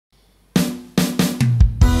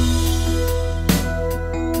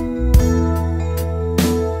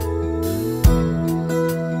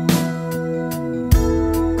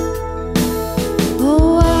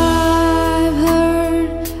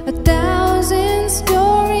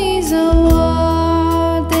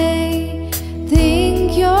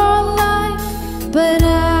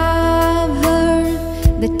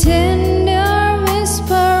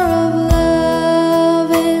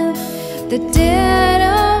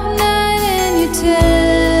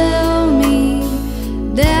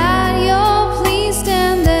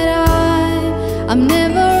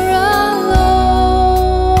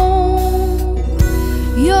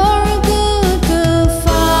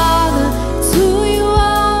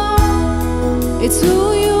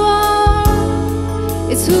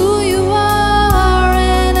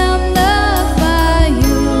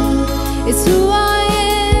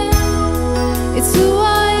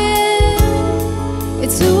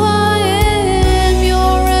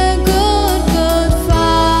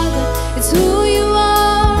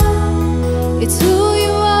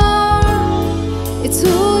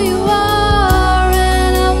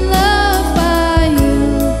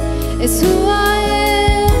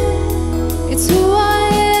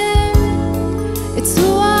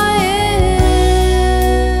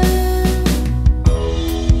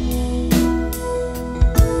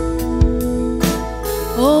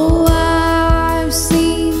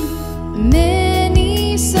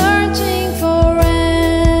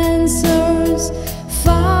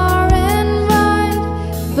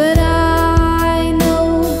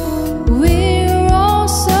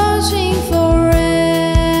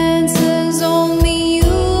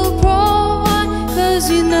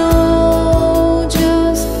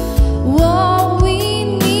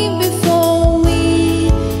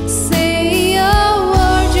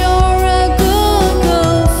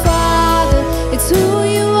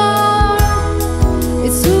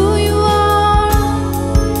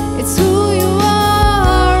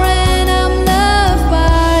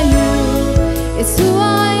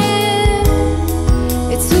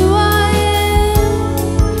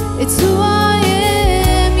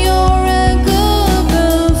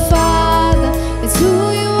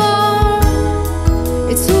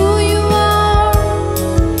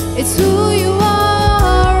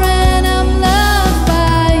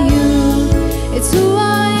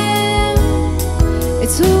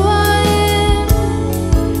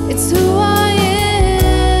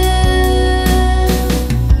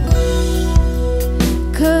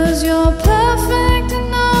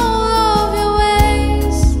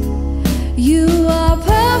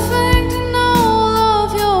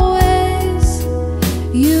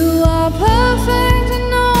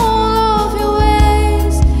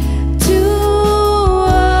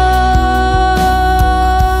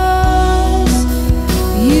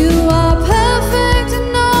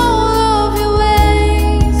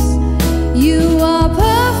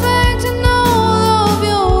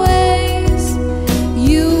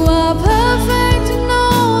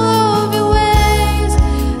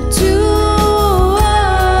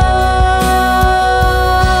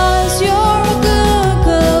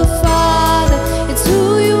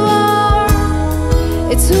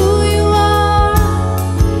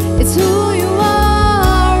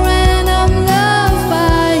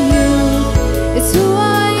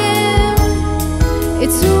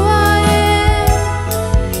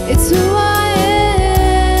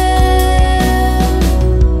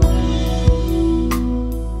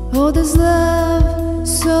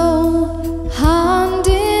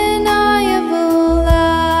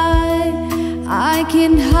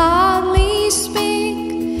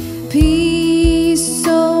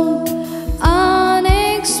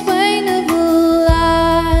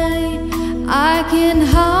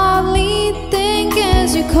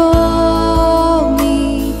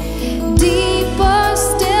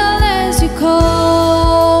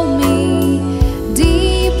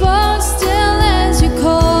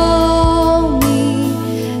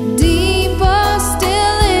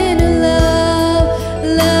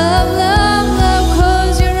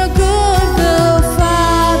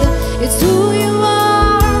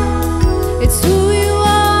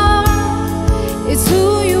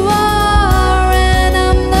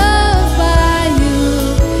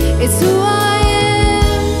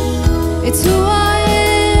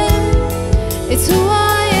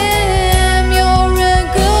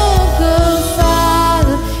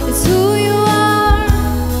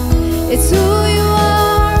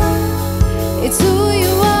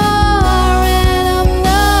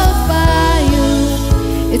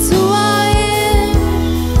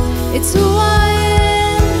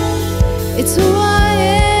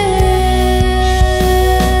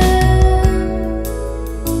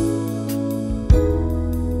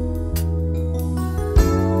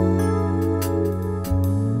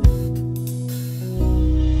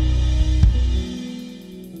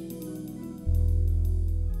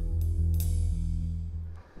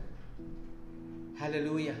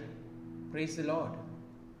Hallelujah. Praise the Lord.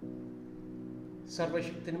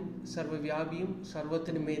 സർവശക്തനും സർവവ്യാപിയും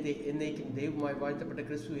സർവത്തിനും മേതെ എന്നേക്കും ദൈവമായി വാഴ്ത്തപ്പെട്ട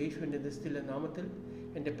ക്രിസ്തു യേശുവിൻ്റെ നിസ്തുല നാമത്തിൽ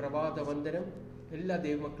എൻ്റെ പ്രഭാത വന്ദനം എല്ലാ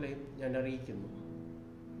ദൈവമക്കളെയും ഞാൻ അറിയിക്കുന്നു.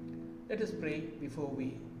 Let us pray before we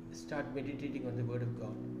start meditating on the word of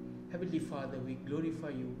God. Heavenly Father, we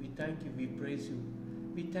glorify you, we thank you, we praise you.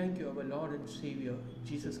 We thank you, our Lord and Savior,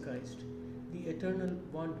 Jesus Christ, the eternal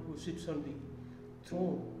one who sits on the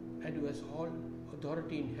throne and who has all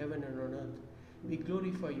authority in heaven and on earth. We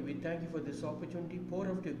glorify you. We thank you for this opportunity. Pour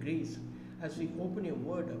out your grace as we open your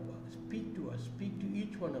word up. Speak to us. Speak to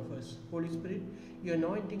each one of us. Holy Spirit, your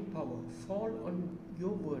anointing power fall on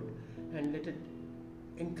your word and let it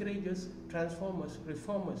encourage us, transform us,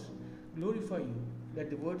 reform us, glorify you. Let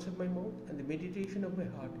the words of my mouth and the meditation of my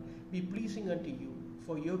heart be pleasing unto you.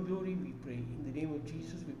 For your glory we pray. In the name of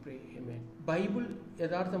Jesus we pray. Amen. Bible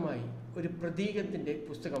യഥാർത്ഥമായി ഒരു പ്രതീകത്തിൻ്റെ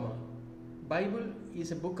പുസ്തകമാണ്. Bible is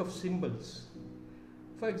a book of symbols.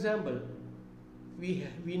 For example,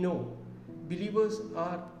 we know believers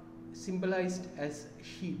are symbolized as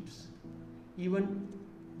sheep. Even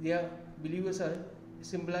their believers are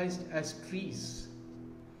symbolized as trees.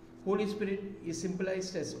 Holy Spirit is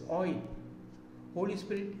symbolized as oil. Holy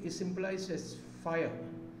Spirit is symbolized as fire.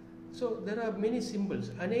 So there are many symbols.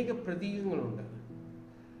 അനേക പ്രതീകങ്ങളുണ്ട്.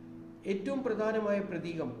 ഏറ്റവും പ്രധാനമായ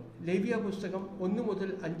പ്രതീകം ലേവ്യ പുസ്തകം 1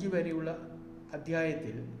 മുതൽ 5 വരെയുള്ള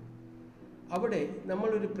അധ്യായത്തിൽ അവിടെ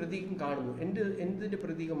നമ്മളൊരു പ്രതീകം കാണുന്നു. എന്തിൻ്റെ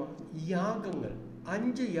പ്രതീകമാണ്? യാഗങ്ങൾ.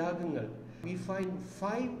 5 യാഗങ്ങൾ. We find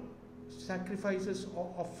 5 sacrifices or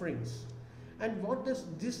offerings. And what does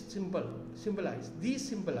this symbolize? These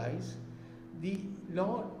symbolize the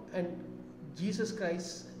Lord and Jesus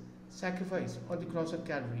Christ's sacrifice on the cross of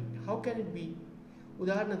Calvary. How can it be?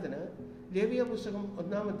 ഉദാഹരണത്തിന് ലേവ്യ പുസ്തകം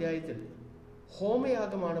 1-ാം അധ്യായത്തിൽ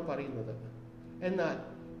ഹോമയാഗമാണ് പറയുന്നത്. എന്നാൽ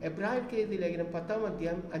എബ്രായർക്ക് എഴുതിയ ലേഖനം 10-ാം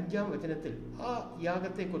അധ്യായം 5-ാം വചനത്തിൽ ആ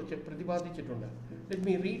യാഗത്തെക്കുറിച്ച് പ്രതിപാദിച്ചിട്ടുണ്ട്. Let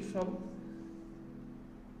me read from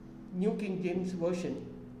New King James Version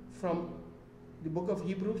from the book of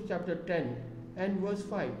Hebrews chapter 10 and verse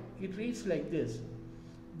 5. It reads like this.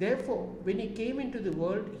 Therefore, when he came into the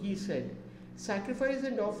world, he said, sacrifice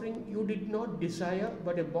and offering you did not desire,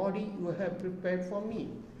 but a body you have prepared for me.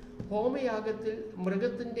 ഹോമയാഗത്തിൽ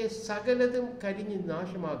മൃഗത്തിൻ്റെ സകലതും കരിഞ്ഞ്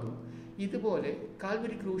നാശമാകും. ഇതുപോലെ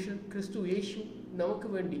Calvary ക്രൂശിൽ ക്രിസ്തു യേശു നമുക്ക്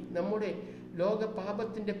വേണ്ടി നമ്മുടെ ലോക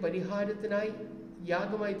പാപത്തിൻ്റെ പരിഹാരത്തിനായി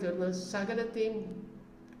യാഗമായി തീർന്ന സകലത്തെയും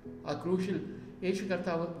ആ ക്രൂശിൽ യേശു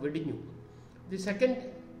കർത്താവ് വെടിഞ്ഞു. The second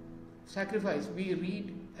sacrifice we read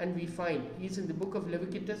and we find is in the book of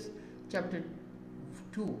Leviticus chapter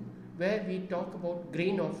 2, where we talk about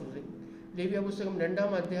grain offering. ലേവ്യ പുസ്തകം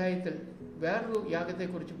 2-ാം അധ്യായത്തിൽ വേറൊരു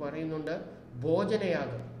യാഗത്തെക്കുറിച്ച് പറയുന്നുണ്ട്,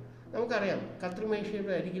 ഭോജനയാഗം. നമുക്കറിയാം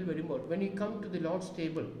കർത്തൃമേശയുടെ അരികിൽ വരുമ്പോൾ when you come to the Lord's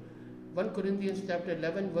table, 1 Corinthians chapter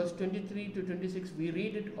 11 verse 23 to 26, we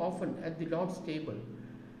read it often at the Lord's table.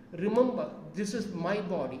 Remember, this is my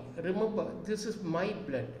body. Remember, this is my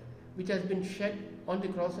blood, which has been shed on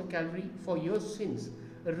the cross of Calvary for your sins.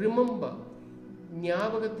 Remember,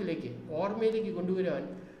 ജ്ഞാപകത്തിലേക്ക്, ഓർമ്മയിലേക്ക് കൊണ്ടുവരാൻ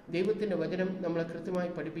ദൈവത്തിൻ്റെ വചനം നമ്മളെ കൃത്യമായി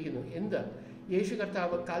പഠിപ്പിക്കുന്നു. എന്താ? യേശു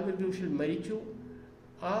കർത്താവ് Calvary ക്രൂശിൽ മരിച്ചു.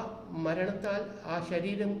 ആ മരണത്താൽ ആ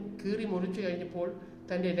ശരീരം കീറി മുറിച്ചു കഴിഞ്ഞപ്പോൾ,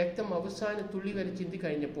 തൻ്റെ രക്തം അവസാന തുള്ളി വരെ ചിന്തി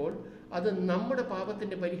കഴിഞ്ഞപ്പോൾ, അത് നമ്മുടെ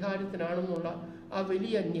പാപത്തിൻ്റെ പരിഹാരത്തിനാണെന്നുള്ള ആ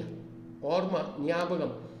വലിയ ഓർമ്മ,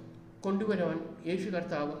 ജ്ഞാപകം കൊണ്ടുവരാൻ യേശു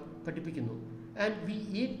കർത്താവ് പഠിപ്പിക്കുന്നു. And we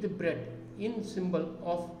eat the bread in symbol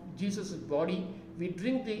of Jesus' body. We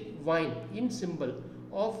drink the wine in symbol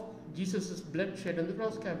of Jesus' blood shed on the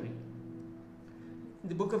cross Calvary.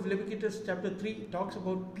 The book of Leviticus chapter 3 talks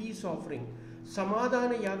about peace offering.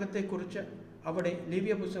 സമാധാന യാഗത്തെക്കുറിച്ച് അവിടെ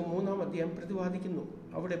ലേവ്യ പുസ്തകം 3-ാം അധ്യായം പ്രതിപാദിക്കുന്നു.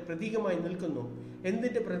 അവിടെ പ്രതീകമായി നിൽക്കുന്നു.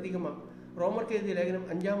 എന്തിൻ്റെ പ്രതീകമാണ്? റോമർക്ക് എഴുതിയ ലേഖനം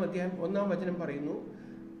 5-ാം അധ്യായം 1-ാം വചനം പറയുന്നു,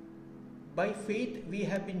 by faith we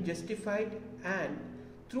have been justified and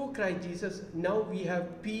through Christ Jesus now we have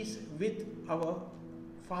peace with our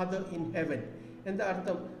Father in heaven. എന്താ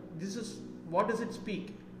അർത്ഥം? This is what does it speak?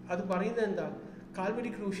 അത് പറയുന്നത് എന്താ?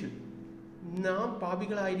 കാൽവരി ക്രൂശിൽ നാം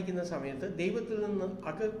പാപികളായിരിക്കുന്ന സമയത്ത്, ദൈവത്തിൽ നിന്ന്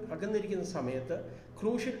അകന്നിരിക്കുന്ന സമയത്ത്,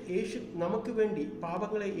 ക്രൂശിൽ യേശു നമുക്ക് വേണ്ടി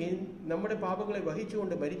നമ്മുടെ പാപങ്ങളെ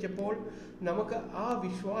വഹിച്ചുകൊണ്ട് മരിച്ചപ്പോൾ നമുക്ക് ആ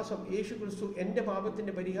വിശ്വാസം, യേശു ക്രിസ്തു എൻ്റെ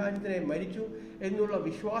പാപത്തിൻ്റെ പരിഹാരത്തിനായി മരിച്ചു എന്നുള്ള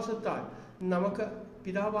വിശ്വാസത്താൽ നമുക്ക്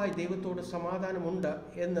പിതാവായ ദൈവത്തോട് സമാധാനമുണ്ട്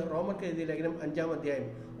എന്ന് റോമർക്ക് എഴുതിയ ലേഖനം 5-ാം അധ്യായം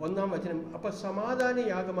 1-ാം വചനം. അപ്പോൾ സമാധാന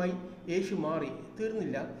യാഗമായി യേശു മാറി.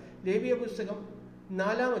 തീർന്നില്ല. ലേവ്യ പുസ്തകം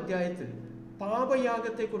 4-ാം അധ്യായത്തിൽ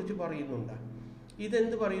പാപയാഗത്തെക്കുറിച്ച് പറയുന്നുണ്ട്.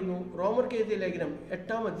 ഇതെന്ത് പറയുന്നു? റോമർക്ക് എഴുതിയ ലേഖനം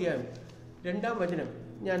 8-ാം അധ്യായം 2-ാം വചനം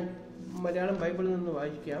ഞാൻ മലയാളം ബൈബിളിൽ നിന്ന്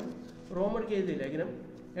വായിക്കാം. റോമർക്ക് എഴുതിയ ലേഖനം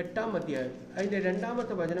 8-ാം അധ്യായം അതിൻ്റെ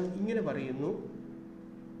 2-ാമത്തെ വചനം ഇങ്ങനെ പറയുന്നു,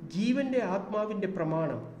 ജീവൻ്റെ ആത്മാവിൻ്റെ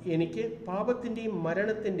പ്രമാണം എനിക്ക് പാപത്തിൻ്റെയും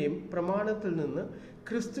മരണത്തിൻ്റെയും പ്രമാണത്തിൽ നിന്ന്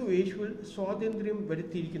ക്രിസ്തു യേശുവിൽ സ്വാതന്ത്ര്യം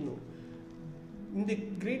വരുത്തിയിരിക്കുന്നു. In the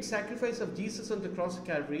great sacrifice of Jesus on the cross of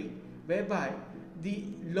Calvary, whereby the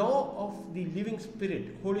law of the living Spirit,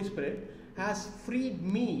 Holy Spirit, has freed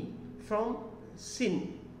me from sin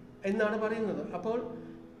എന്നാണ് പറയുന്നത്. അപ്പോൾ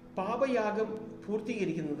പാപയാഗം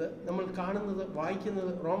പൂർത്തീകരിക്കുന്നത് നമ്മൾ കാണുന്നത്,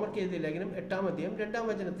 വായിക്കുന്നത് റോമർക്ക് എഴുതിയ ലേഖനം 8-ാം അധ്യായം 2-ാം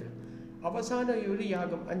വചനത്തിൽ. അവസാന ഒരു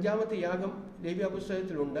യാഗം, 5-ാമത്തെ യാഗം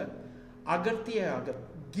ലേവ്യാപുസ്തകത്തിലുണ്ട്, അകർത്തിയ യാഗം,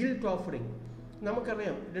 ഗിൽറ്റ് ഓഫറിങ്.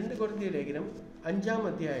 നമുക്കറിയാം 2 കൊരിന്ത്യർ ലേഖനം 5-ാം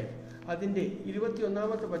അധ്യായം അതിൻ്റെ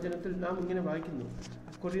 21-ാമത്തെ വചനത്തിൽ നാം ഇങ്ങനെ വായിക്കുന്നു.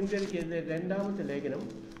 കൊരിന്ത്യർക്ക് എഴുതിയ 2-ാമത്തെ ലേഖനം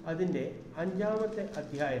അതിൻ്റെ 5-ാമത്തെ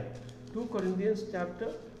അധ്യായം, 2 Corinthians chapter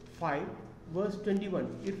 5 verse 21.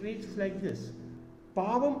 It reads like this: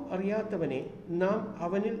 പാപം അറിയാത്തവനെ നാം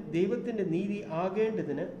അവനിൽ ദൈവത്തിൻ്റെ നീതി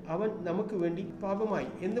ആകേണ്ടതിന് അവൻ നമുക്ക് വേണ്ടി പാപമായി.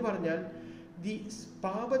 എന്ന് പറഞ്ഞാൽ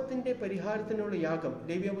പാപത്തിൻ്റെ പരിഹാരത്തിനുള്ള യാഗം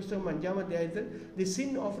ലേവ്യാപുസ്തകം 5-ാം അധ്യായത്തിൽ the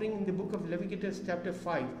sin offering in the book of Leviticus chapter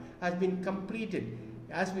 5 has been completed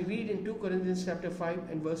as we read in 2 Corinthians chapter 5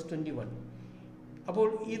 and verse 21. അപ്പോൾ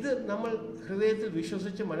ഇത് നമ്മൾ ഹൃദയത്തിൽ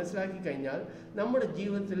വിശ്വസിച്ച് മനസ്സിലാക്കി കഴിഞ്ഞാൽ നമ്മുടെ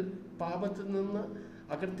ജീവിതത്തിൽ പാപത്തിൽ നിന്ന്,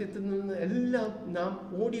 അകൃത്യത്തിൽ നിന്ന് എല്ലാം നാം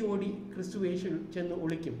ഓടി ഓടി ക്രിസ്തുയേശുവിൽ ചെന്ന്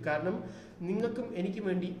ഒളിക്കും. കാരണം നിങ്ങൾക്കും എനിക്കും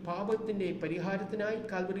വേണ്ടി പാപത്തിൻ്റെ പരിഹാരത്തിനായി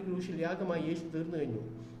കാൽവരി ക്രൂശിൽ യാഗമായി യേശു തീർന്നു കഴിഞ്ഞു.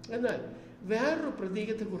 എന്നാൽ വേറൊരു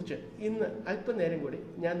പ്രതീകത്തെക്കുറിച്ച് ഇന്ന് അല്പനേരം കൂടി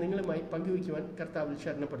ഞാൻ നിങ്ങളുമായി പങ്കുവയ്ക്കുവാൻ കർത്താവിൽ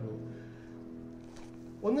ശരണപ്പെടുന്നു.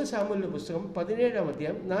 1 സാമുവേലിന്റെ പുസ്തകം 17-ാം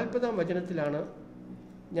അധ്യായം 40-ാം വചനത്തിലാണ്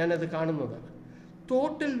ഞാനത് കാണുന്നത്.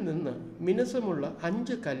 തോട്ടിൽ നിന്ന് മിനുസമുള്ള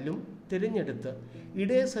 5 കല്ലും തിരഞ്ഞെടുത്ത്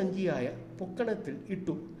ഇടയസഞ്ചിയായ പൊക്കണത്തിൽ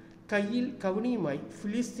ഇട്ടു, കയ്യിൽ കവണിയുമായി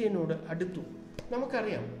ഫിലിസ്തീനോട് അടുത്തു.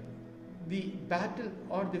 നമുക്കറിയാം the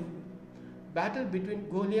battle between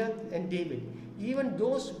Goliath and David. Even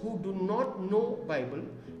those who do not know Bible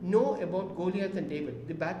know about Goliath and David.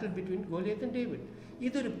 The battle between Goliath and David.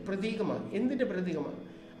 ഇതൊരു പ്രതീകമാണ്. എന്തിൻ്റെ പ്രതീകമാണ്?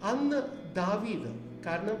 അന്ന് ദാവീദ്,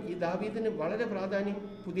 കാരണം ഈ ദാവീദിന് വളരെ പ്രാധാന്യം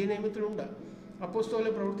പുതിയ നിയമത്തിലുണ്ട്. അപ്പോസ്തല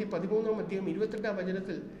പ്രവൃത്തി 13-ാം അധ്യായം 28-ാം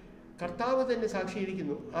വചനത്തിൽ കർത്താവ് തന്നെ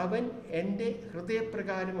സാക്ഷീകരിക്കുന്നു, അവൻ എൻ്റെ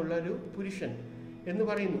ഹൃദയപ്രകാരമുള്ള ഒരു പുരുഷൻ എന്ന്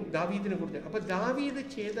പറയുന്നു ദാവീദിനെ കുറിച്ച്. അപ്പോൾ ദാവീദ്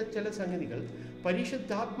ചെയ്ത ചില സംഗതികൾ,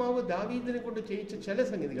 പരിശുദ്ധാത്മാവ് ദാവീദിനെ കൊണ്ട് ചെയ്യിച്ച ചില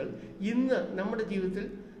സംഗതികൾ ഇന്ന് നമ്മുടെ ജീവിതത്തിൽ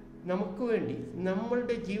നമുക്ക് വേണ്ടി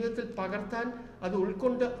നമ്മളുടെ ജീവിതത്തിൽ പകർത്താൻ, അത്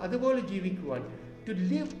ഉൾക്കൊണ്ട് അതുപോലെ ജീവിക്കുവാൻ, to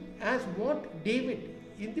live as what David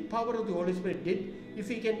in the power of the Holy Spirit did. If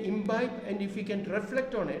we can imbibe and if we can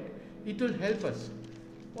reflect on it, it will help us.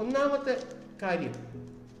 ഒന്നാമത്തെ കാര്യം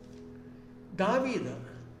ദാവീദ്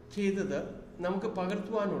ചെയ്തത് നമുക്ക്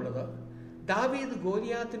പകർത്തുവാനുള്ളത്, ദാവീദ്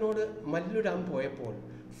ഗോലിയാത്തിനോട് മല്ലിടാൻ പോയപ്പോൾ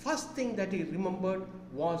first thing that he remembered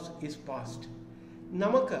was his past.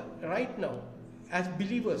 നമുക്ക് right now as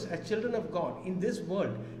believers, as children of God in this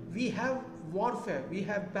world, we have warfare, we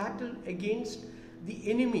have battle against the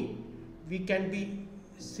enemy. We can be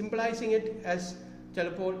symbolizing it as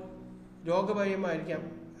ചിലപ്പോൾ രോഗഭയമായിരിക്കാം,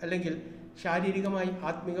 അല്ലെങ്കിൽ ശാരീരികമായി,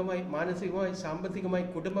 ആത്മികമായി, മാനസികമായി, സാമ്പത്തികമായി,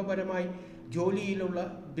 കുടുംബപരമായി, ജോലിയിലുള്ള,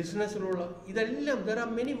 ബിസിനസ്സിലുള്ള, ഇതെല്ലാം there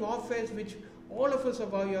are many warfares which all of us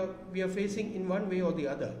we are facing in one way or the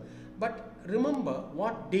other. But remember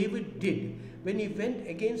what David did when he went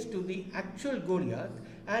against to the actual Goliath,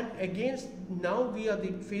 and against now we are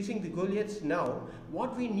facing the Goliaths now.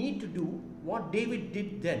 What we need to do, what David did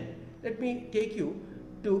then. Let me take you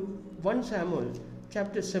to 1 Samuel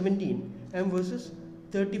chapter 17 and verses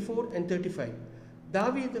 34 and 35.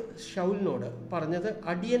 ദാവീദ് ശൗലിനോട് പറഞ്ഞത്,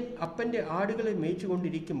 അടിയൻ അപ്പൻ്റെ ആടുകളെ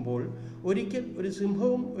മേയിച്ചുകൊണ്ടിരിക്കുമ്പോൾ ഒരിക്കൽ ഒരു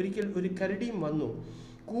സിംഹവും ഒരിക്കൽ ഒരു കരടിയും വന്നു,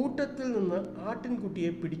 കൂട്ടത്തിൽ നിന്ന്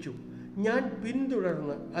ആട്ടിൻകുട്ടിയെ പിടിച്ചു. ഞാൻ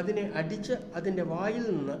പിന്തുടർന്ന് അതിനെ അടിച്ച് അതിൻ്റെ വായിൽ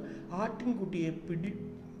നിന്ന് ആട്ടിൻകുട്ടിയെ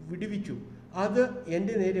വിടുവിച്ചു. അത്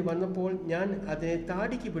എൻ്റെ നേരെ വന്നപ്പോൾ ഞാൻ അതിനെ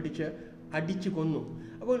താടിക്ക് പിടിച്ച് അടിച്ചു കൊന്നു.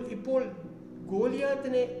 അപ്പോൾ ഇപ്പോൾ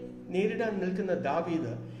ഗോലിയാത്തിനെ നേരിടാൻ നിൽക്കുന്ന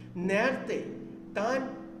ദാവീദ് നേരത്തെ താൻ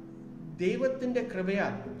ദൈവത്തിൻ്റെ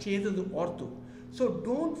കൃപയാൽ ചെയ്തത് ഓർത്തു. So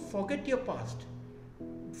don't forget your past.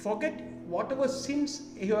 Forget whatever sins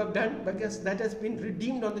you have done, because that has been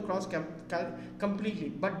redeemed on the cross completely.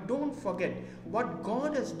 But don't forget what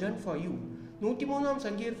God has done for you. 103-ാം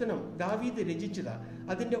സങ്കീർത്തനം ദാവീദ് രചിച്ചതാ.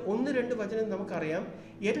 അതിൻ്റെ 1-2 വചനം നമുക്കറിയാം.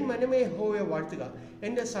 എൻ മനമേ യഹോവയെ വാഴ്ത്തുക,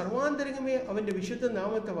 എൻ്റെ സർവാന്തരംഗമേ അവൻ്റെ വിശുദ്ധ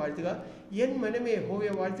നാമത്തെ വാഴ്ത്തുക. എൻ മനമേ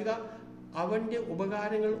യഹോവയെ വാഴ്ത്തുക, അവൻ്റെ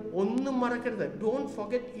ഉപകാരങ്ങൾ ഒന്നും മറക്കരുത്. Don't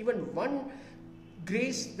forget even one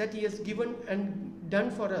grace that he has given and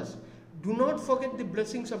done for us. Do not forget the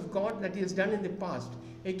blessings of God that he has done in the past.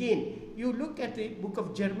 Again, you look at the book of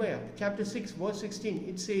Jeremiah, chapter 6, verse 16.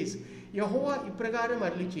 It says, യഹോവ ഇപ്രകാരം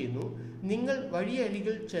അരുളി ചെയ്യുന്നു, നിങ്ങൾ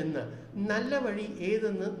വഴിയരികിൽ ചെന്ന് നല്ല വഴി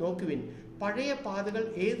ഏതെന്ന് നോക്കുവിൻ, പഴയ പാതകൾ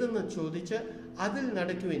ഏതെന്ന് ചോദിച്ച് അതിൽ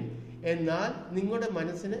നടക്കുവിൻ, എന്നാൽ നിങ്ങളുടെ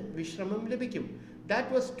മനസ്സിന് വിശ്രമം ലഭിക്കും. That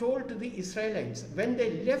was told to the Israelites when they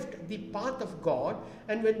left the path of God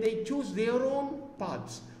and when they choose their own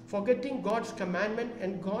paths, forgetting God's commandment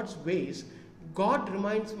and God's ways. God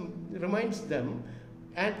reminds them,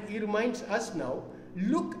 and he reminds us now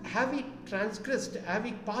Look, have we transgressed? Have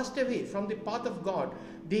we passed away from the path of God?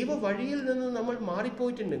 ദൈവ വഴിയിൽ നിന്ന് നമ്മൾ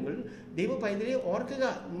മാറിപ്പോയിട്ടുണ്ടെങ്കിൽ ദൈവ പൈതലെ ഓർക്കുക,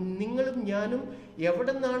 നിങ്ങളും ഞാനും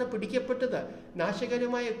എവിടെ നിന്നാണ് പിടിക്കപ്പെട്ടത്?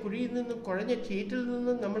 നാശകരമായ കുഴിയിൽ നിന്നും കുഴഞ്ഞ ചേറ്റിൽ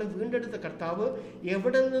നിന്നും നമ്മളെ വീണ്ടെടുത്ത കർത്താവ്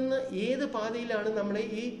എവിടെ നിന്ന് ഏത് പാതയിലാണ് നമ്മളെ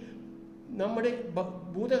ഈ നമ്മുടെ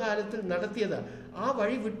ഭൂതകാലത്തിൽ നടത്തിയത്? ആ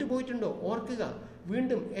വഴി വിട്ടുപോയിട്ടുണ്ടോ? ഓർക്കുക.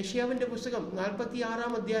 വീണ്ടും യെശയ്യാവിന്റെ പുസ്തകം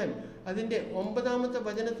 46-ാം അധ്യായം അതിൻ്റെ 9-ാമത്തെ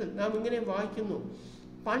വചനത്തിൽ നാം ഇങ്ങനെ വായിക്കുന്നു,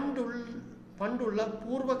 പണ്ടുള്ള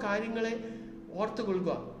പൂർവ്വ കാര്യങ്ങളെ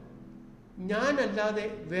ഓർത്തുകൊള്ളുക, ഞാനല്ലാതെ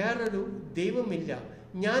വേറൊരു ദൈവമില്ല,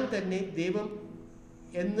 ഞാൻ തന്നെ ദൈവം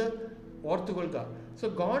എന്ന് ഓർത്തുകൊള്ളുക. So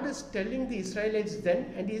God is telling the Israelites then,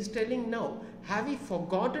 and He is telling now, have we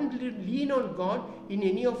forgotten to lean on God in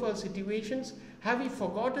any of our situations? Have we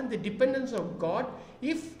forgotten the dependence of God?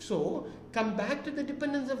 If so, come back to the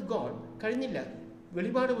dependence of God. കഴിഞ്ഞില്ല.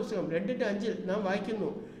 വെളിപാട് പുസ്തകം 2:5 നാം വായിക്കുന്നു,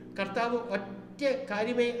 കർത്താവ് ഒറ്റ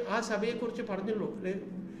കാര്യമേ ആ സഭയെക്കുറിച്ച് പറഞ്ഞുള്ളൂ.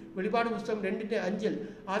 വെളിപാട് പുസ്തകം 2:5,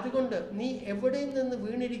 അതുകൊണ്ട് നീ എവിടെ നിന്ന്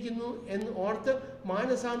വീണിരിക്കുന്നു എന്ന് ഓർത്ത്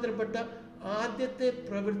മാനസാന്തരപ്പെട്ട ആദ്യത്തെ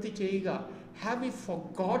പ്രവൃത്തി ചെയ്യുക. Have we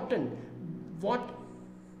forgotten what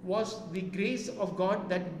was the grace of God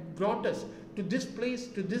that brought us to this place,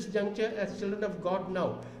 to this juncture as children of God now?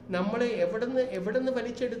 നമ്മളെ എവിടുന്ന്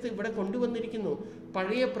വലിച്ചെടുത്ത് ഇവിടെ കൊണ്ടുവന്നിരിക്കുന്നു.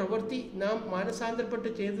 പഴയ പ്രവൃത്തി നാം മാനസാന്തരപ്പെട്ട്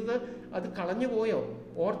ചെയ്തത് അത് കളഞ്ഞുപോയോ?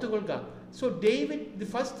 ഓർത്തുകൊള്ളുക. So David, the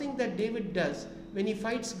first thing that David does when he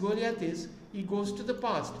fights Goliath is he goes to the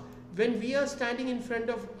past. When we are standing in front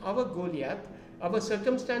of our Goliath, our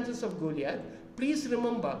circumstances of Goliath, please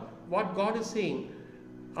remember what God is saying.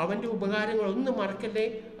 അവൻ്റെ ഉപകാരങ്ങളൊന്നും മറക്കല്ലേ.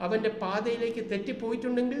 അവൻ്റെ പാതയിലേക്ക്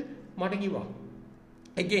തെറ്റിപ്പോയിട്ടുണ്ടെങ്കിൽ മടങ്ങി വാ.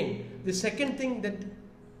 Again, the second thing that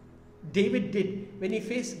David did when he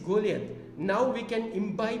faced Goliath, now we can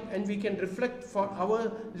imbibe and we can reflect for our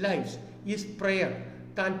lives, is prayer.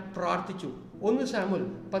 താൻ പ്രാർത്ഥിച്ചു. 1 Samuel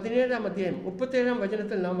 17-ാം അധ്യായം 37-ാം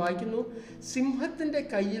വചനത്തിൽ നാം വായിക്കുന്നു, സിംഹത്തിൻ്റെ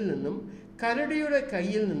കയ്യിൽ നിന്നും കരടിയുടെ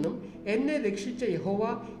കയ്യിൽ നിന്നും എന്നെ രക്ഷിച്ച യഹോവ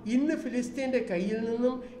ഇന്ന് ഫിലിസ്തീൻ്റെ കയ്യിൽ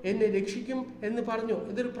നിന്നും എന്നെ രക്ഷിക്കും എന്ന് പറഞ്ഞു.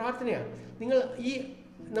 ഇതൊരു പ്രാർത്ഥനയാണ്.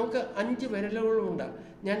 നമുക്ക് 5 വിരലുകളുണ്ട്.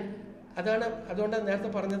 അതുകൊണ്ടാണ് നേരത്തെ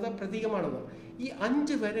പറഞ്ഞത് പ്രതീകമാണെന്ന്. ഈ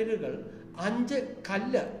 5 വിരലുകൾ 5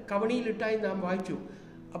 കല്ല് കവണിയിലിട്ടായി നാം വായിച്ചു.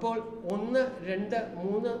 അപ്പോൾ 1, 2,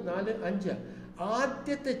 3, 4, 5.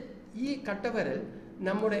 ആദ്യത്തെ ഈ കട്ടവിരൽ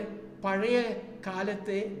നമ്മുടെ പഴയ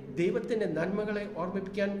കാലത്തെ ദൈവത്തിൻ്റെ നന്മകളെ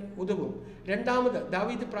ഓർമ്മിപ്പിക്കാൻ ഉതകും. രണ്ടാമത്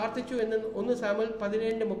ദാവീദ് പ്രാർത്ഥിച്ചു എന്ന് 1 സാമുവേൽ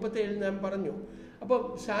 17:37 നാം പറഞ്ഞു. അപ്പോൾ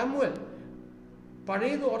സാമുവേൽ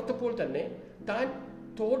പഴയത് ഓർത്തപ്പോൾ തന്നെ താൻ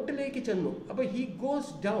തോട്ടിലേക്ക് ചെന്നു. അപ്പോൾ he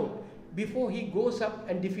goes down before he goes up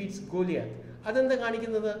and defeats Goliath. അതെന്താ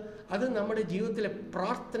കാണിക്കുന്നത്? അത് നമ്മുടെ ജീവിതത്തിലെ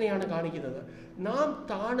പ്രാർത്ഥനയാണ് കാണിക്കുന്നത്. നാം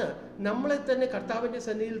നമ്മളെ തന്നെ കർത്താവിൻ്റെ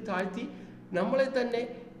സന്നിധിയിൽ താഴ്ത്തി നമ്മളെ തന്നെ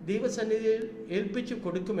ദൈവസന്നിധിയിൽ ഏൽപ്പിച്ചു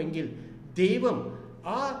കൊടുക്കുമെങ്കിൽ ദൈവം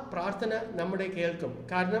ആ പ്രാർത്ഥന നമ്മുടെ കേൾക്കും.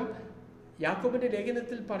 കാരണം യാക്കോബിൻ്റെ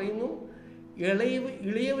ലേഖനത്തിൽ പറയുന്നു,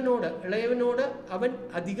 ഇളയവനോട് അവൻ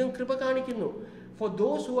അധികം കൃപ കാണിക്കുന്നു. For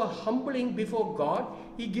those who are humbling before God,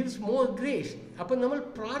 He gives more grace. അപ്പം നമ്മൾ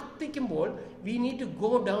പ്രാർത്ഥിക്കുമ്പോൾ we need to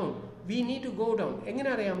go down. എങ്ങനെ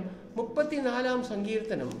അറിയാം? 34-ാം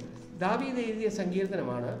സങ്കീർത്തനം ദാവീദ് എഴുതിയ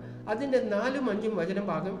സങ്കീർത്തനമാണ്. അതിൻ്റെ 4ഉം 5ഉം വചനം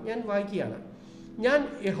ഭാഗം ഞാൻ വായിക്കുകയാണ്. ഞാൻ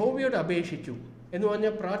യഹോവയോട് അപേക്ഷിച്ചു എന്ന്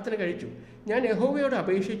പറഞ്ഞാൽ പ്രാർത്ഥന കഴിച്ചു. ഞാൻ യഹോവയോട്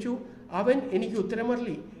അപേക്ഷിച്ചു, അവൻ എനിക്ക്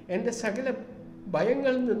ഉത്തരമരുളി. എൻ്റെ സകല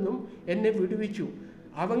ഭയങ്ങളിൽ നിന്നും എന്നെ വിടുവിച്ചു.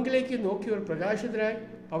 അവങ്കിലേക്ക് നോക്കിയവർ പ്രകാശിതരായി,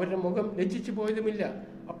 അവരുടെ മുഖം ലജ്ജിച്ചു പോയതുമില്ല.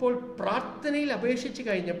 അപ്പോൾ പ്രാർത്ഥനയിൽ അപേക്ഷിച്ച്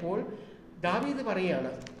കഴിഞ്ഞപ്പോൾ ദാവീദ്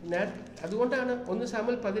പറയുകയാണ്, അതുകൊണ്ടാണ് 1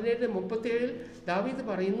 സാമുവേൽ 17:37 ദാവീദ്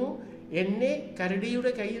പറയുന്നു, എന്നെ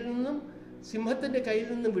കരടിയുടെ കയ്യിൽ നിന്നും സിംഹത്തിൻ്റെ കയ്യിൽ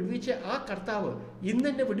നിന്നും വിടുവിച്ച ആ കർത്താവ് ഇന്ന്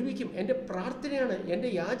എന്നെ വിടുവിക്കും. എൻ്റെ പ്രാർത്ഥനയാണ്, എൻ്റെ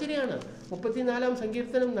യാചനയാണ്. 34-ാം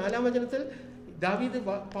സങ്കീർത്തനം 4-ാം വചനത്തിൽ ദാവീദ്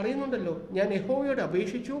പറയുന്നുണ്ടല്ലോ, ഞാൻ യഹോവയോട്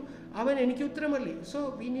അപേക്ഷിച്ചു, അവൻ എനിക്ക് ഉത്തരമരുളി. So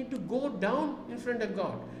we need to go down in front of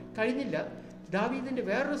God. കഴിഞ്ഞില്ല, ദാവീദിൻ്റെ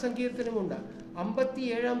വേറൊരു സങ്കീർത്തനമുണ്ട്,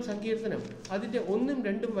 57-ാം സങ്കീർത്തനം. അതിൻ്റെ 1ഉം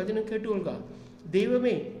 2ഉം വചനം കേട്ടുകൊള്ളുക.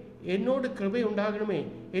 ദൈവമേ, എന്നോട് കൃപയുണ്ടാകണമേ,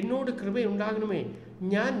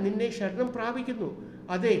 ഞാൻ നിന്നെ ശരണം പ്രാപിക്കുന്നു.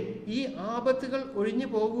 അതെ, ഈ ആപത്തുകൾ ഒഴിഞ്ഞു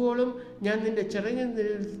പോകുവോളം ഞാൻ നിന്റെ ചിറകിൻ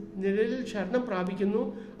നിഴലിൽ ശരണം പ്രാപിക്കുന്നു.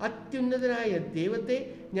 അത്യുന്നതനായ ദൈവത്തെ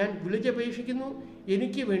ഞാൻ വിളിച്ചപേക്ഷിക്കുന്നു.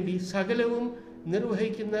 എനിക്ക് വേണ്ടി സകലവും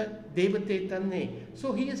നിർവഹിക്കുന്ന ദൈവത്തെ തന്നെ. So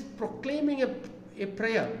he is proclaiming a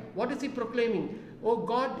prayer. What is he proclaiming? Oh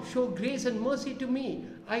God, show grace and mercy to me.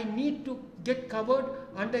 I need to get covered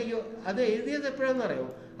under your. അത് എഴുതിയത് എപ്പോഴാണെന്ന് അറിയോ?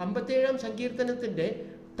 57-ാം സങ്കീർത്തനത്തിൻ്റെ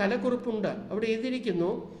തലക്കുറിപ്പുണ്ട്. അവിടെ എഴുതിയിരിക്കുന്നു,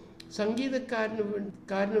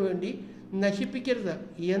 സംഗീതക്കാരന് വേണ്ടി നശിപ്പിക്കരുത്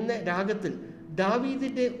എന്ന രാഗത്തിൽ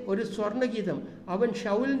ദാവീദിൻ്റെ ഒരു സ്വർണ്ണഗീതം അവൻ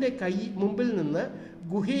ശൗലിൻ്റെ കൈ മുമ്പിൽ നിന്ന്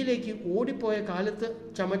ഗുഹയിലേക്ക് ഓടിപ്പോയ കാലത്ത്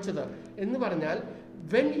ചമച്ചത് എന്ന് പറഞ്ഞാൽ,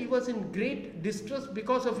 when he was in great distress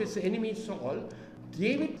because of his enemy Saul,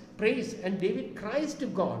 David prays and David cries to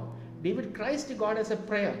God. David cries to God as a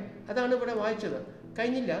prayer. അതാണ് ഇവിടെ വായിച്ചത്.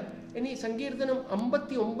 കഴിഞ്ഞില്ല. ഇനി സങ്കീർത്തനം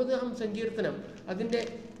 59-ാം സങ്കീർത്തനം അതിൻ്റെ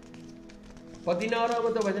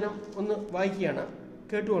 16-ാമത്തെ വചനം ഒന്ന് വായിക്കുകയാണ്,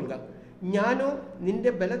 കേട്ടുകൊള്ളുക. ഞാനോ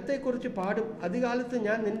നിന്റെ ബലത്തെക്കുറിച്ച് പാടും, അധികാലത്ത്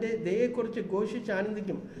ഞാൻ നിന്റെ ദയയെക്കുറിച്ച് ഘോഷിച്ച്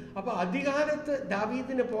ആനന്ദിക്കും. അപ്പോൾ അധികാലത്ത്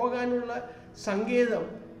ദാവീദിന് പോകാനുള്ള സങ്കേതം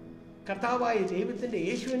കർത്താവായ ദൈവത്തിൻ്റെ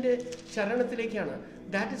യേശുവിൻ്റെ ശരണത്തിലേക്കാണ്.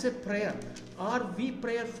 That is A prayer. R V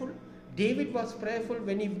prayerful? David was prayerful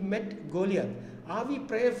when he met Goliath. Are we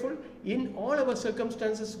prayerful in all our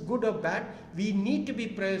circumstances, good or bad? We need to be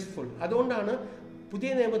prayerful. അതുകൊണ്ടാണ് പുതിയ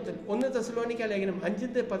നിയമത്തിൽ 1 തെസ്സലോനിക്ക ലേഖനം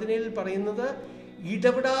 5:17 പറയുന്നത്,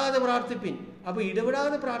 ഇടപെടാതെ പ്രാർത്ഥിപ്പിൻ. അപ്പോൾ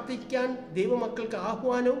ഇടപെടാതെ പ്രാർത്ഥിക്കാൻ ദൈവമക്കൾക്ക്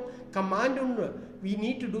ആഹ്വാനവും കമാൻഡുണ്ട്. We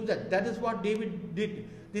need to do that. That is what David did.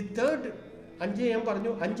 The third 5 ഞാൻ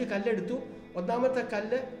പറഞ്ഞു, 5 കല്ലെടുത്തു. ഒന്നാമത്തെ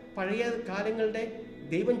കല്ല് പഴയ കാലങ്ങളുടെ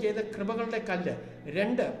ദൈവം ചെയ്ത കൃപകളുടെ കല്ല്.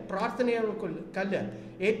 2 പ്രാർത്ഥനയുടെ കല്ല്.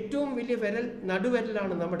 ഏറ്റവും വലിയ വിരൽ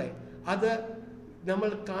നടുവിരലാണ് നമ്മുടെ. അത് നമ്മൾ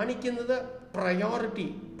കാണിക്കുന്നത് പ്രയോറിറ്റി,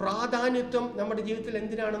 പ്രാധാന്യത്വം നമ്മുടെ ജീവിതത്തിൽ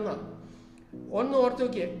എന്തിനാണെന്നാണ്. ഒന്ന് ഓർത്ത്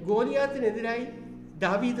നോക്കിയേ, ഗോലിയാത്തിനെതിരായി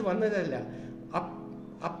ദാവീദ് വന്നതല്ല.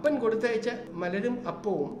 അപ്പൻ കൊടുത്തയച്ച മലരും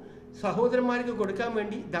അപ്പവും സഹോദരന്മാർക്ക് കൊടുക്കാൻ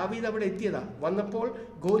വേണ്ടി ദാവീദ് അവിടെ എത്തിയതാ. വന്നപ്പോൾ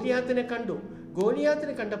ഗോലിയാത്തിനെ കണ്ടു.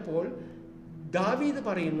 ഗോലിയാത്തിനെ കണ്ടപ്പോൾ ദാവീദ്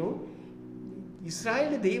പറയുന്നു,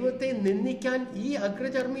 ഇസ്രായേൽ ദൈവത്തെ നിന്ദിക്കാൻ ഈ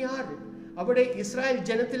അഗ്രചർമ്മി ആര്? അവിടെ ഇസ്രായേൽ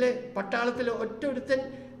ജനത്തിലെ പട്ടാളത്തിലെ ഒറ്റൊരുത്തൻ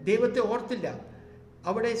ദൈവത്തെ ഓർത്തില്ല.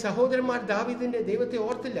 അവിടെ സഹോദരന്മാർ ദാവീദിന്റെ ദൈവത്തെ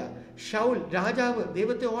ഓർത്തില്ല. ശൗൽ രാജാവ്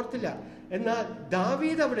ദൈവത്തെ ഓർത്തില്ല. എന്നാൽ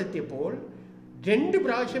ദാവീദ് അവിടെ എത്തിയപ്പോൾ 2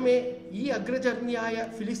 പ്രാവശ്യമേ ഈ അഗ്രചർമ്മിയായ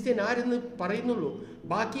ഫിലിസ്തീൻ ആരെന്ന് പറയുന്നുള്ളൂ.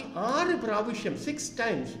 ബാക്കി 6 പ്രാവശ്യം 6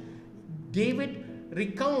 times David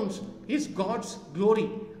റിക്കൗണ്ട്സ് his God's glory.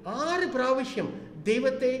 6 പ്രാവശ്യം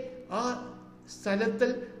ദൈവത്തെ ആ സ്ഥലത്തിൽ,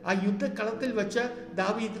 ആ യുദ്ധക്കളത്തിൽ വെച്ച്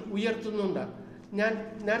ദാവീദ് ഉയർത്തുന്നുണ്ട്. ഞാൻ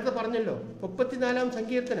നേരത്തെ പറഞ്ഞല്ലോ, 34-ാം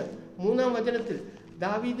സങ്കീർത്തനം 3-ാം വചനത്തിൽ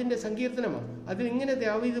ദാവീദിന്റെ സങ്കീർത്തനമാണ്. അതിലിങ്ങനെ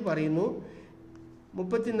ദാവീദ് പറയുന്നു,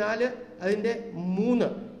 34 അതിൻ്റെ 3,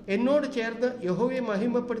 എന്നോട് ചേർന്ന് യഹോവയെ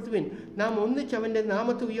മഹിമപ്പെടുത്തുവിൻ, നാം ഒന്നിച്ച് അവൻ്റെ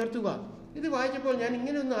നാമത്തെ ഉയർത്തുക. ഇത് വായിച്ചപ്പോൾ ഞാൻ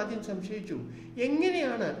ഇങ്ങനെ ഒന്ന് ആദ്യം സംശയിച്ചു,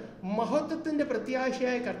 എങ്ങനെയാണ് മഹത്വത്തിൻ്റെ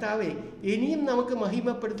പ്രത്യാശയായ കർത്താവെ ഇനിയും നമുക്ക്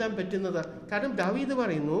മഹിമപ്പെടുത്താൻ പറ്റുന്നത്? കാരണം ദാവീദ്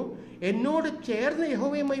പറയുന്നു, എന്നോട് ചേർന്ന്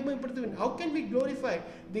യഹോവയെ മഹിമപ്പെടുത്തുവിൻ. How can we glorify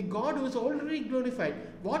the God who is already glorified?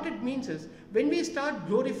 What it means is, when we start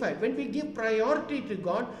glorifying, when we give priority to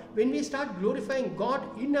God, when we start glorifying God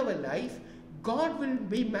in our life, God will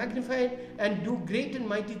be magnified and do great and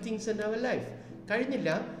mighty things in our life. കഴിഞ്ഞില്ല.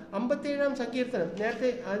 57-ാം സങ്കീർത്തനം, നേരത്തെ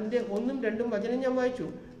അതിൻ്റെ 1ഉം 2ഉം വചനം ഞാൻ വായിച്ചു,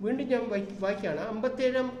 വീണ്ടും ഞാൻ വായിക്കുകയാണ്.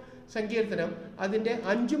 57-ാം സങ്കീർത്തനം അതിൻ്റെ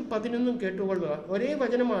 5ഉം 11ഉം കേട്ടുകൊള്ളുക. ഒരേ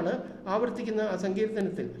വചനമാണ് ആവർത്തിക്കുന്ന ആ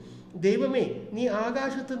സങ്കീർത്തനത്തിൽ. ദൈവമേ, നീ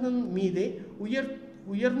ആകാശത്തു നിന്നും മീതെ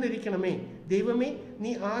ഉയർന്നിരിക്കണമേ. ദൈവമേ,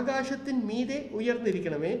 നീ ആകാശത്തിന് മീതെ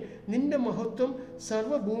ഉയർന്നിരിക്കണമേ. നിന്റെ മഹത്വം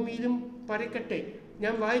സർവ്വഭൂമിയിലും പരക്കട്ടെ.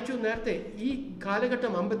 ഞാൻ വായിച്ചു നേരത്തെ, ഈ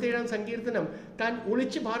കാലഘട്ടം 57-ാം സങ്കീർത്തനം താൻ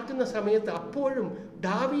ഒളിച്ചു പാർക്കുന്ന സമയത്ത് അപ്പോഴും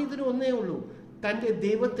ദാവീദിന് ഒന്നേ ഉള്ളൂ, തൻ്റെ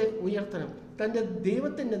ദൈവത്തെ ഉയർത്തണം. തൻ്റെ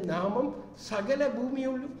ദൈവത്തിൻ്റെ നാമം സകല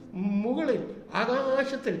ഭൂമിയുടെ മുകളിൽ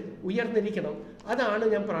ആകാശത്തിൽ ഉയർന്നിരിക്കണം. അതാണ്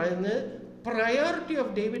ഞാൻ പറയുന്നത്. Priority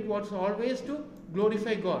of David was always to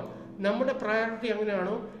glorify God. നമ്മുടെ പ്രയോറിറ്റി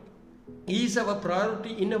എങ്ങനെയാണോ, is our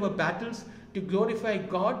priority in our battles to glorify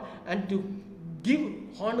God and to give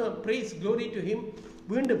honor, praise, glory to him.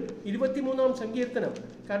 വീണ്ടും 23-ാം സങ്കീർത്തനം.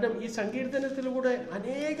 കാരണം ഈ സങ്കീർത്തനത്തിലൂടെ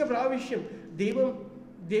അനേക പ്രാവശ്യം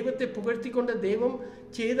ദൈവത്തെ പുകഴ്ത്തിക്കൊണ്ട് ദൈവം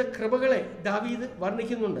ചെയ്ത കൃപകളെ ദാവീദ്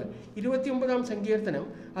വർണ്ണിക്കുന്നുണ്ട്. 29-ാം സങ്കീർത്തനം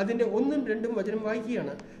അതിൻ്റെ 1ഉം 2ഉം വചനം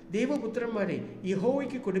വായിക്കുകയാണ്. ദൈവപുത്രന്മാരെ,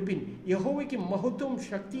 യഹോവയ്ക്ക് കൊടുപ്പിൻ, യഹോവയ്ക്ക് മഹത്വവും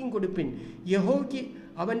ശക്തിയും കൊടുപ്പിൻ, യഹോവയ്ക്ക്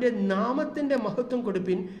അവൻ്റെ നാമത്തിൻ്റെ മഹത്വം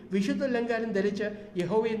കൊടുപ്പിൻ, വിശുദ്ധ അലങ്കാരം ധരിച്ച്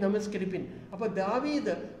യഹോവയെ നമസ്കരിപ്പിൻ. അപ്പോൾ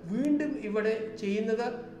ദാവീദ് വീണ്ടും ഇവിടെ ചെയ്യുന്നത്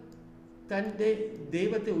തൻ്റെ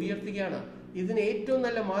ദൈവത്തെ ഉയർത്തുകയാണ്. ഇതിന് ഏറ്റവും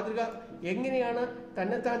നല്ല മാതൃക എങ്ങനെയാണ്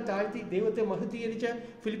തന്നെത്താൻ താഴ്ത്തി ദൈവത്തെ മഹത്വീകരിച്ച്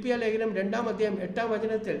ഫിലിപ്പിയ ലേഖനം 2-ാം അധ്യായം 8-ാം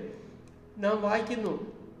വചനത്തിൽ നാം വായിക്കുന്നു,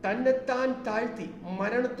 തന്നെത്താൻ താഴ്ത്തി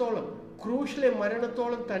മരണത്തോളം, ക്രൂശിലെ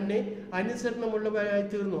മരണത്തോളം തന്നെ അനുസരണമുള്ളവരായി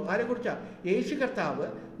തീർന്നു. ആരെക്കുറിച്ചാണ്? യേശു കർത്താവ്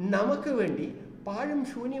നമുക്ക് വേണ്ടി പാഴും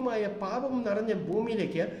ശൂന്യമായ പാപം നിറഞ്ഞ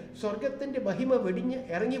ഭൂമിയിലേക്ക് സ്വർഗത്തിൻ്റെ മഹിമ വെടിഞ്ഞ്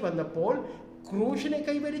ഇറങ്ങി വന്നപ്പോൾ ക്രൂശിനെ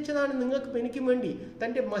കൈവരിച്ചതാണ് നിങ്ങൾക്കും എനിക്കും വേണ്ടി.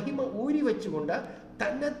 തൻ്റെ മഹിമ ഊരി വെച്ചുകൊണ്ട്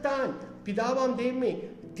തന്നെത്താൻ പിതാവാം ദൈവമേ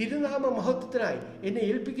തിരുനാമ മഹത്വത്തിനായി എന്നെ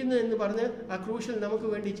ഏൽപ്പിക്കുന്നു എന്ന് പറഞ്ഞ് ആ ക്രൂശിൽ നമുക്ക്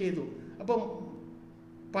വേണ്ടി ചെയ്തു. അപ്പം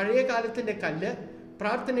പഴയ കാലത്തിൻ്റെ കല്ല്,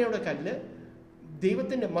 പ്രാർത്ഥനയുടെ കല്ല്,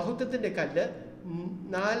 ദൈവത്തിൻ്റെ മഹത്വത്തിൻ്റെ കല്ല്.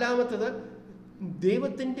 നാലാമത്തത്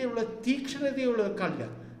ദൈവത്തിൻ്റെ ഉള്ള തീക്ഷ്ണതയുള്ള കല്ല്.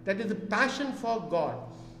 That is the passion for God.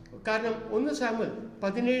 കാരണം 1 സാമുവൽ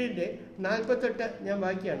 17:48 ഞാൻ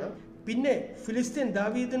വായിക്കുകയാണ്. പിന്നെ ഫിലിസ്തീൻ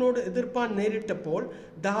ദാവീദിനോട് എതിർപ്പാൻ നേരിട്ടപ്പോൾ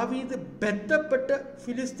ദാവീദ് ബന്ധപ്പെട്ട്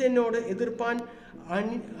ഫിലിസ്തീനോട് എതിർപ്പാൻ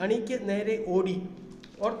അണിക്ക് നേരെ ഓടി.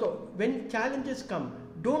 Ortho, when challenges come,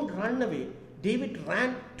 don't run away. David ran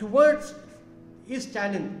towards his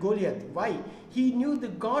challenge, Goliath. Why? He knew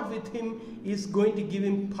the God with him is going to give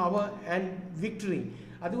him power and victory.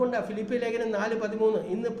 അതുകൊണ്ടാണ് ഫിലിപ്പി ലേഖനം 4:13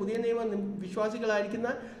 ഇന്ന് പുതിയ നിയമ വിശ്വാസികളായിരിക്കുന്ന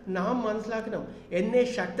നാം മനസ്സിലാക്കണം. എന്നെ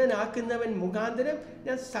ശക്തനാക്കുന്നവൻ മുഖാന്തരം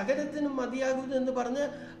ഞാൻ സകലത്തിനും മതിയാകുന്നു എന്ന് പറഞ്ഞ്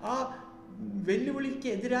ആ വെല്ലുവിളിക്ക്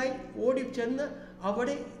എതിരായി ഓടി ചെന്ന്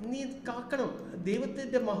അവിടെ നീ കാക്കണം,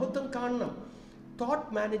 ദൈവത്തിൻ്റെ മഹത്വം കാണണം. Thought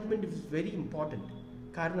management is very important.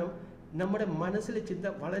 കാരണം നമ്മുടെ മനസ്സിലെ ചിന്ത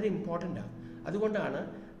വളരെ ഇമ്പോർട്ടൻ്റാണ്. അതുകൊണ്ടാണ്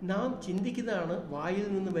നാം ചിന്തിക്കുന്നതാണ് വായിൽ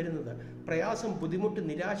നിന്ന് വരുന്നത്. പ്രയാസം, ബുദ്ധിമുട്ട്,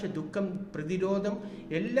 നിരാശ, ദുഃഖം, പ്രതിരോധം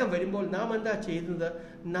എല്ലാം വരുമ്പോൾ നാം എന്താ ചെയ്യുന്നത്?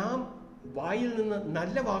 നാം വായിൽ നിന്ന്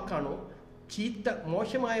നല്ല വാക്കാണോ ചീത്ത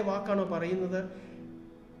മോശമായ വാക്കാണോ പറയുന്നത്?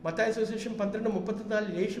 മത്തായ സുവിശേഷം 12:34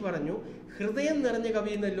 യേശു പറഞ്ഞു, ഹൃദയം നിറഞ്ഞ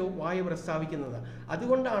കവിയുന്നല്ലോ വായ പ്രസ്താവിക്കുന്നത്.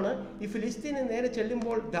 അതുകൊണ്ടാണ് ഈ ഫിലിസ്തീനെ നേരെ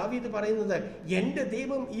ചെല്ലുമ്പോൾ ദാവീദ് പറയുന്നത്, എൻ്റെ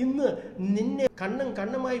ദൈവം ഇന്ന് നിന്നെ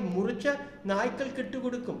കണ്ണമായി മുറിച്ച നായ്ക്കൾക്ക്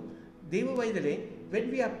ഇട്ടുകൊടുക്കും. ദൈവവൈതലേ, when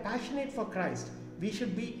we are passionate for Christ, we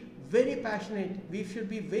should be very passionate. We should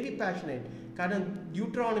be very passionate. കാരണം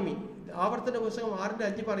ഡ്യൂട്രോണമി ആവർത്തന പുസ്തകം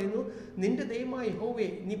 6:5 പറയുന്നു, നിന്റെ ദൈവമായ യഹോവയെ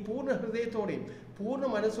നീ പൂർണ്ണ ഹൃദയത്തോടെയും പൂർണ്ണ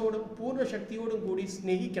മനസ്സോടും പൂർണ്ണ ശക്തിയോടും കൂടി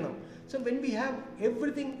സ്നേഹിക്കണം. So when we have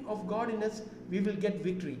everything of God in us, we will get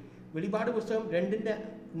victory. വെളിപാട് പുസ്തകം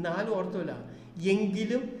 2:4 ഓർത്തോല,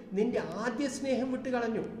 എങ്കിലും നിന്റെ ആദ്യ സ്നേഹം വിട്ട്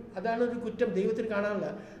കളഞ്ഞു. അതാണ് ഒരു കുറ്റം ദൈവത്തിന് കാണാനുള്ള.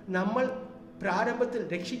 നമ്മൾ പ്രാരംഭത്തിൽ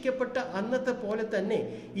രക്ഷിക്കപ്പെട്ട അന്നത്തെ പോലെ തന്നെ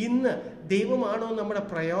ഇന്ന് ദൈവമാണോ നമ്മുടെ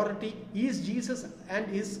priority? Is Jesus and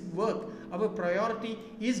his work our priority?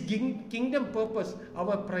 Is kingdom purpose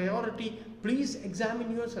our priority? Please examine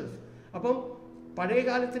your self. അപ്പം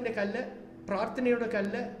പഴയകാലത്തിൻ്റെ കല്ല്, പ്രാർത്ഥനയുടെ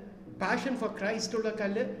കല്ല്, പാഷൻ ഫോർ ക്രൈസ്റ്റ് ഉള്ള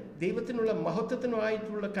കല്ല്, ദൈവത്തിനുള്ള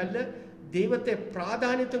മഹത്വത്തിനായിട്ടുള്ള കല്ല്, ദൈവത്തെ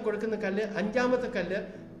പ്രാധാന്യത്വം കൊടുക്കുന്ന കല്ല്. 5ാമത്തെ കല്ല്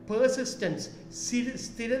പേഴ്സിസ്റ്റൻസ്,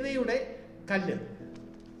 സ്ഥിരതയുടെ കല്ല്.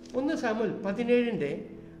 1 സാമുവൽ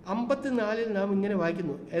 17:54 നാം ഇങ്ങനെ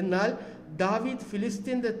വായിക്കുന്നു, എന്നാൽ ദാവീദ്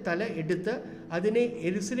ഫിലിസ്തീൻ്റെ തല എടുത്ത് അതിനെ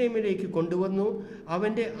യെരൂശലേമിലേക്ക് കൊണ്ടുവന്നു,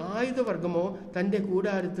 അവൻ്റെ ആയുധവർഗമോ തൻ്റെ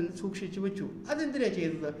കൂടാരത്തിൽ സൂക്ഷിച്ചു വെച്ചു. അതെന്തിനാണ്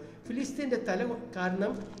ചെയ്തത്? ഫിലിസ്തീൻ്റെ തല.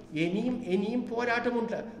 കാരണം ഇനിയും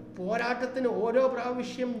പോരാട്ടമുണ്ട്. പോരാട്ടത്തിന് ഓരോ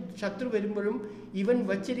പ്രാവശ്യം ശത്രു വരുമ്പോഴും ഇവൻ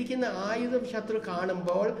വച്ചിരിക്കുന്ന ആയുധം ശത്രു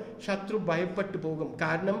കാണുമ്പോൾ ശത്രു ഭയപ്പെട്ടു പോകും.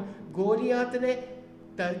 കാരണം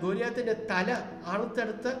ഗോലിയാത്തിൻ്റെ തല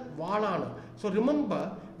അറുത്തടുത്ത വാളാണ്. So remember,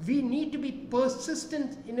 we need to B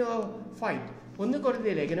persistent in our fight. 1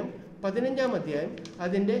 കൊരിന്ത്യർ ലേഖനം 15-ാം അധ്യായം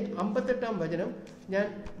അതിൻ്റെ 58-ാം വചനം ഞാൻ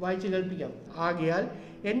വായിച്ചു കേൾപ്പിക്കാം. ആകയാൽ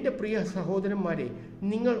എൻ്റെ പ്രിയ സഹോദരന്മാരെ,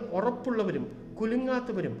 നിങ്ങൾ ഉറപ്പുള്ളവരും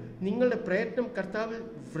കുലുങ്ങാത്തവരും നിങ്ങളുടെ പ്രയത്നം കർത്താവിൽ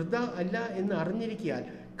വൃഥ അല്ല എന്ന് അറിഞ്ഞിരിക്കാൻ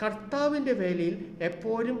കർത്താവിൻ്റെ വേലയിൽ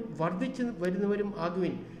എപ്പോഴും വർദ്ധിച്ചു വരുന്നവരും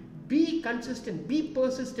ആകുവിൻ. Be consistent, be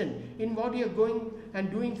persistent in what you are going and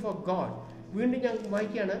doing for God. വീണ്ടും ഞാൻ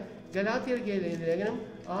വായിക്കുകയാണ്, ഗലാത്യർ ലേഖനം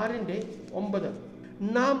 6:9.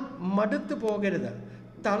 നാം മടുത്തു പോകരുത്,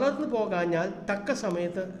 തളർന്നു പോകാഞ്ഞാൽ തക്ക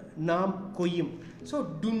സമയത്ത് നാം കൊയ്യും. So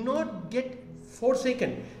do not get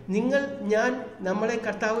forsaken. നമ്മളെ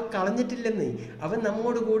കർത്താവ് കളഞ്ഞിട്ടില്ലെന്നേ, അവൻ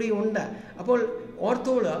നമ്മോട് കൂടി ഉണ്ട്. അപ്പോൾ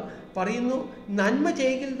ഓർത്തോളുക, പറയുന്നു, നന്മ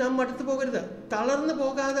ചെയ്യെങ്കിൽ നാം മടുത്തു പോകരുത്, തളർന്നു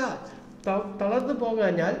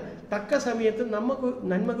പോകാഞ്ഞാൽ തക്ക സമയത്ത് നമുക്ക്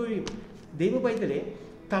നന്മ കൊയ്യും. ദൈവപൈതലെ,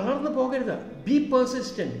 തളർന്നു പോകരുത്. B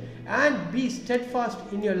persistent and B steadfast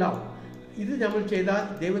in your love. ഇത് നമ്മൾ ചെയ്താൽ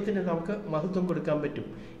ദൈവത്തിന് നമുക്ക് മഹത്വം കൊടുക്കാൻ പറ്റും.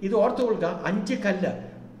 ഇത് ഓർത്തുകൊള്ളുക. 5 കല്ല്.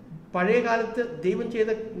 പഴയകാലത്ത് ദൈവം ചെയ്ത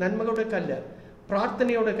നന്മകളുടെ കല്ല്,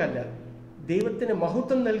 പ്രാർത്ഥനയുടെ കല്ല്, ദൈവത്തിന്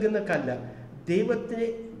മഹത്വം നൽകുന്ന കല്ല്, ദൈവത്തിന്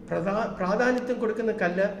പ്രാധാന്യത്വം കൊടുക്കുന്ന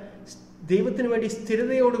കല്ല്, ദൈവത്തിന് വേണ്ടി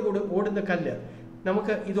സ്ഥിരതയോടുകൂടി ഓടുന്ന കല്ല്.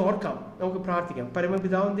 നമുക്ക് ഇത് ഓർക്കാം, നമുക്ക് പ്രാർത്ഥിക്കാം.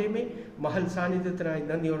 പരമപിതാവിൻ ദൈവമേ, മഹൽ സാന്നിധ്യത്തിനായി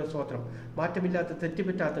നന്ദിയോടെ സ്തോത്രം. മാറ്റമില്ലാത്ത,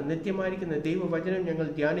 തെറ്റുപറ്റാത്ത, നിത്യമായിരിക്കുന്ന ദൈവവചനം ഞങ്ങൾ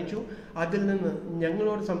ധ്യാനിച്ചു. അതിൽ നിന്ന്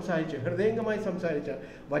ഞങ്ങളോട് സംസാരിച്ച്, ഹൃദയംഗമായി സംസാരിച്ച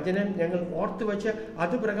വചനം ഞങ്ങൾ ഓർത്തു വച്ച്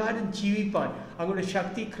അത് പ്രകാരം ജീവിപ്പാൻ അങ്ങയുടെ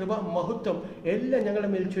ശക്തി, കൃപ, മഹത്വം എല്ലാം ഞങ്ങളുടെ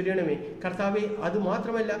മേൽ ചൊരിയണമേ കർത്താവെ.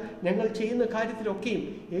 അതുമാത്രമല്ല, ഞങ്ങൾ ചെയ്യുന്ന കാര്യത്തിലൊക്കെയും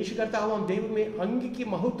യേശു കർത്താവാം ദൈവമേ, അങ്ങയ്ക്ക്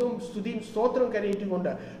മഹത്വവും സ്തുതിയും സ്തോത്രം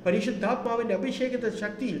കരയേറ്റുകൊണ്ട് പരിശുദ്ധാത്മാവിൻ്റെ അഭിഷേകത്തെ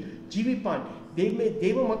ശക്തിയിൽ ജീവിപ്പാൻ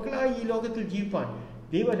ദൈവമക്കളായി ഈ ലോകത്തിൽ ജീവിപ്പാൻ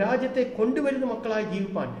ദൈവരാജ്യത്തെ കൊണ്ടുവരുന്ന മക്കളായി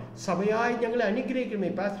ജീവിപ്പാൻ സഭയായി ഞങ്ങളെ അനുഗ്രഹിക്കണമേ.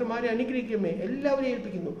 പാസ്റ്റർമാരെ അനുഗ്രഹിക്കണമേ. എല്ലാവരെയും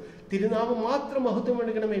ഏൽപ്പിക്കുന്നു. തിരുനാമം മാത്രം മഹത്വം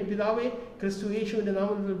എടുക്കണമേ. പിതാവേ, ക്രിസ്തു യേശുവിൻ്റെ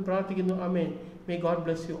നാമത്തിൽ പ്രാർത്ഥിക്കുന്നു. ആമേൻ. May God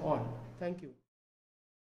bless you all. Thank you.